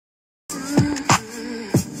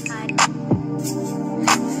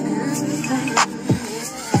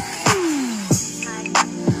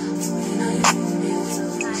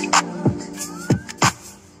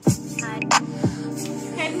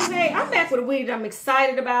wig that I'm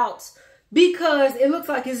excited about because it looks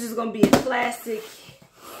like it's just going to be a classic,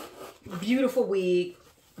 beautiful wig.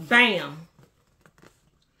 Bam.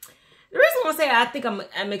 The reason why I say I think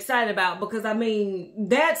I'm excited about because, I mean,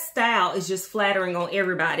 that style is just flattering on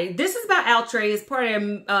everybody. This is by Outre. It's part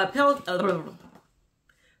of their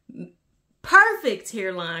Perfect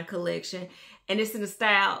Hairline collection. And it's in the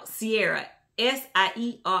style Sierra.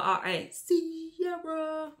 S-I-E-R-R-A.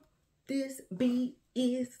 Sierra. This B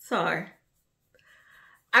is, sorry.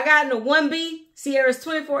 I got in a 1B. Sierra's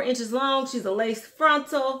 24 inches long. She's a lace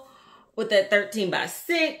frontal with that 13 by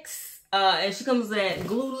 6. And she comes with that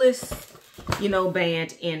glueless, you know,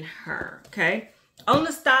 band in her, okay? On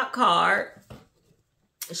the stock card,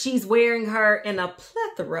 she's wearing her in a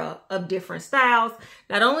plethora of different styles.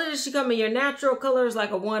 Not only does she come in your natural colors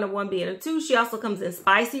like a 1, a 1B, and a 2, she also comes in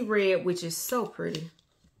spicy red, which is so pretty.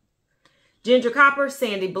 Ginger copper,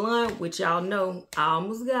 sandy blonde, which y'all know I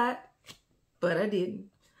almost got, but I didn't.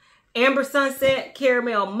 Amber sunset,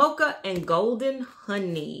 caramel mocha, and golden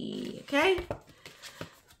honey, okay?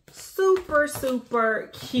 Super, super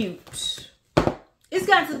cute. It's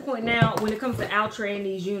gotten to the point now when it comes to Outre and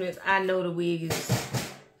these units, I know the wig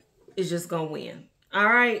is just gonna win. All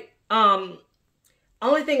right.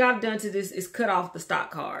 Only thing I've done to this is cut off the stock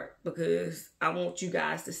card because I want you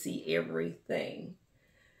guys to see everything.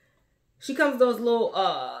 She comes with those little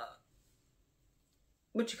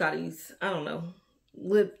what you call these? I don't know.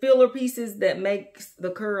 With filler pieces that makes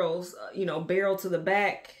the curls, you know, barrel to the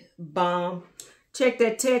back. Bomb. Check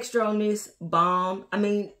that texture on this. Bomb. I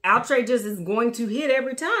mean, Outre just is going to hit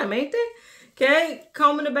every time, ain't they? Okay.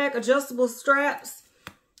 Comb in the back, adjustable straps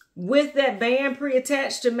with that band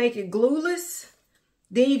pre-attached to make it glueless.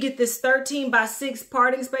 Then you get this 13 by 6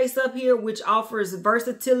 parting space up here, which offers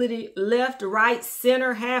versatility left, right,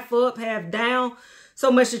 center, half up, half down.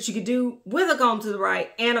 So much that you could do with a comb to the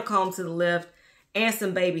right and a comb to the left and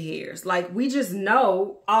some baby hairs. Like, we just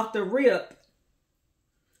know off the rip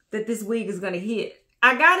that this wig is going to hit.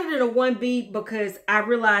 I got it in a 1B because I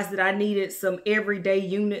realized that I needed some everyday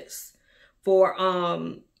units for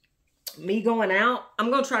me going out.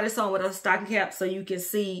 I'm going to try this on with a stocking cap so you can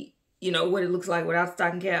see, you know, what it looks like without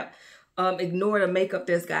stocking cap. Ignore the makeup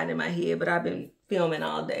that's gotten in my head, but I've been filming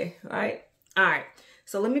all day, right? All right.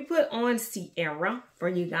 So let me put on Sierra for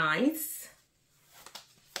you guys.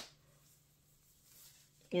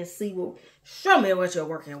 And see what, show me what you're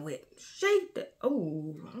working with. Shake that.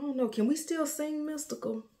 Oh, I don't know. Can we still sing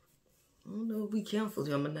Mystical? I don't know if we canceled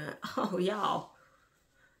him or not. Oh, y'all.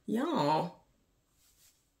 Y'all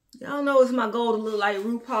know it's my goal to look like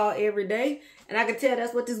RuPaul every day. And I can tell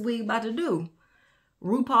that's what this wig about to do.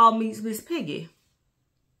 RuPaul meets Miss Piggy.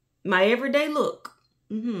 My everyday look.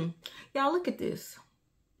 Y'all look at this.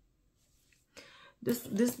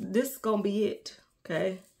 This gonna be it.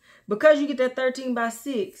 Okay. Because you get that 13 by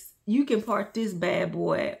 6, you can part this bad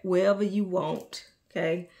boy wherever you want.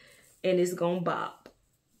 Okay. And it's gonna bop.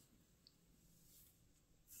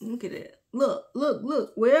 Look at it. Look, look,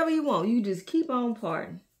 look. Wherever you want. You just keep on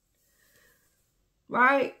parting.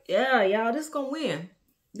 Right? Yeah, y'all. This gonna win.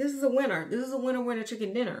 This is a winner. This is a winner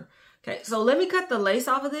chicken dinner. Okay. So let me cut the lace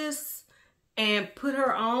off of this and put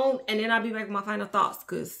her on. And then I'll be back with my final thoughts.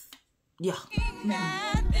 Because, yeah.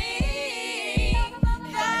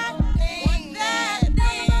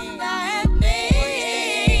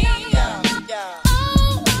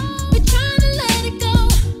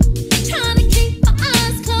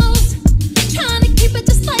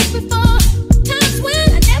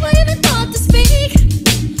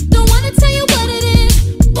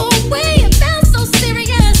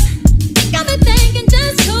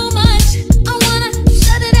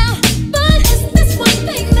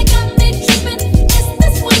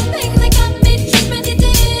 One thing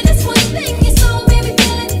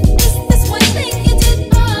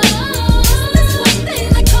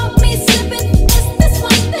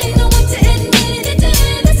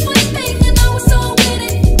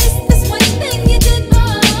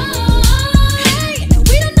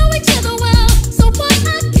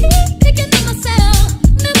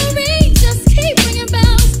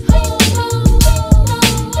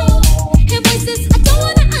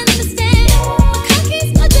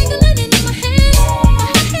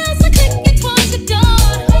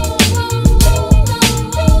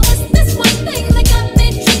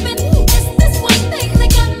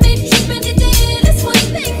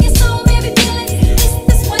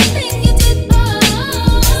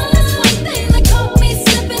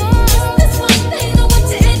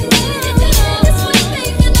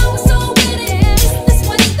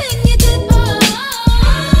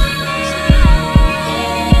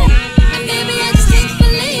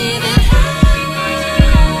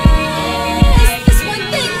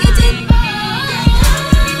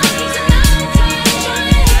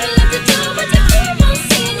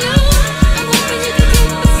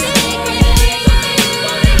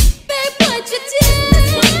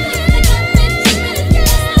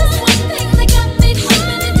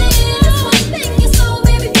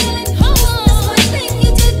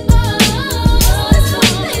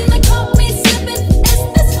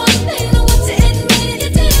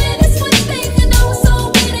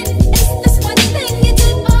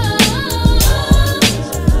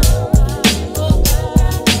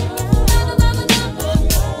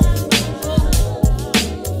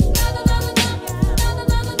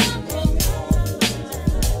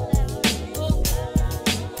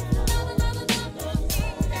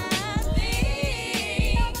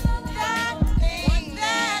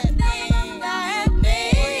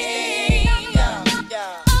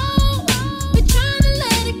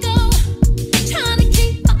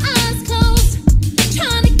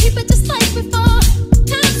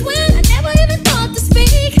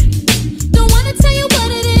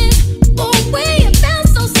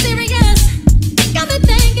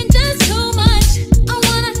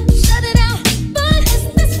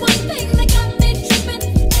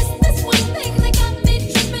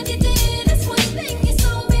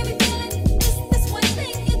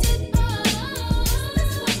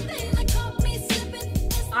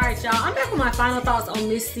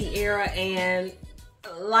Miss Sierra, and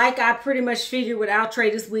like I pretty much figured with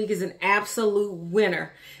Outre, this wig is an absolute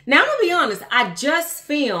winner. Now, I'm gonna be honest, I just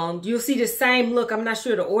filmed, you'll see the same look. I'm not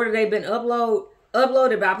sure the order they've been uploaded,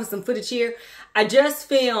 but I put some footage here. I just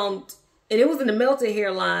filmed, and it was in the melted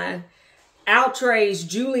hairline, Outre's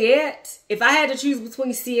Juliet. If I had to choose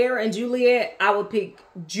between Sierra and Juliet, I would pick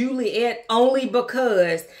Juliet only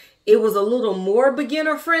because it was a little more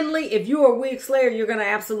beginner friendly. If you're a wig slayer, you're going to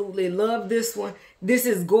absolutely love this one. This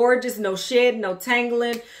is gorgeous. No shedding, no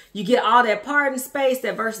tangling. You get all that parting space,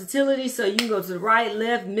 that versatility. So you can go to the right,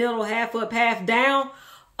 left, middle, half up, half down.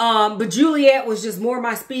 But Juliet was just more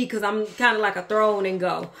my speed because I'm kind of like a throw and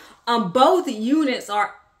go. Both units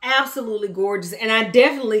are absolutely gorgeous. And I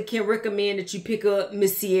definitely can recommend that you pick up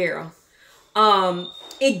Miss Sierra.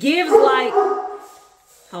 It gives like,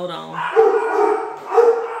 hold on.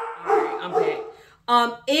 I'm back.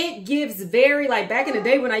 It gives very, like back in the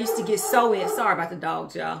day when I used to get sew-in, sorry about the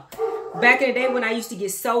dogs, y'all. Back in the day when I used to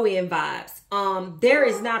get sew-in vibes. There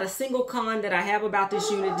is not a single con that I have about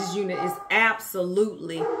this unit. This unit is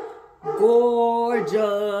absolutely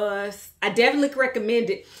gorgeous. I definitely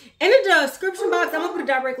recommend it. In the description box, I'm gonna put a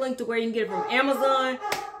direct link to where you can get it from Amazon.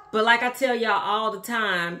 But like I tell y'all all the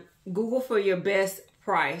time, Google for your best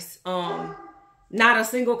price. Not a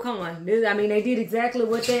single con. I mean, they did exactly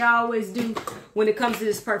what they always do when it comes to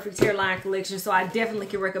this perfect hairline collection. So I definitely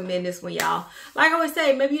can recommend this one, y'all. Like I always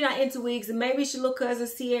say, maybe you're not into wigs, and maybe it's your little cousin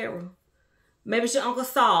Sierra. Maybe it's your Uncle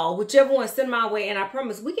Saul. Whichever one, send my way. And I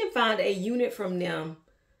promise we can find a unit from them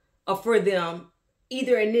or for them.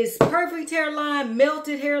 Either in this perfect hairline,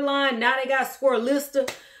 melted hairline. Now they got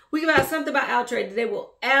Swirlista. We can find something about Outre that they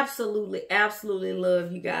will absolutely, absolutely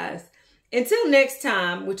love, you guys. Until next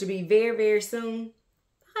time, which will be very, very soon.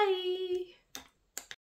 Bye.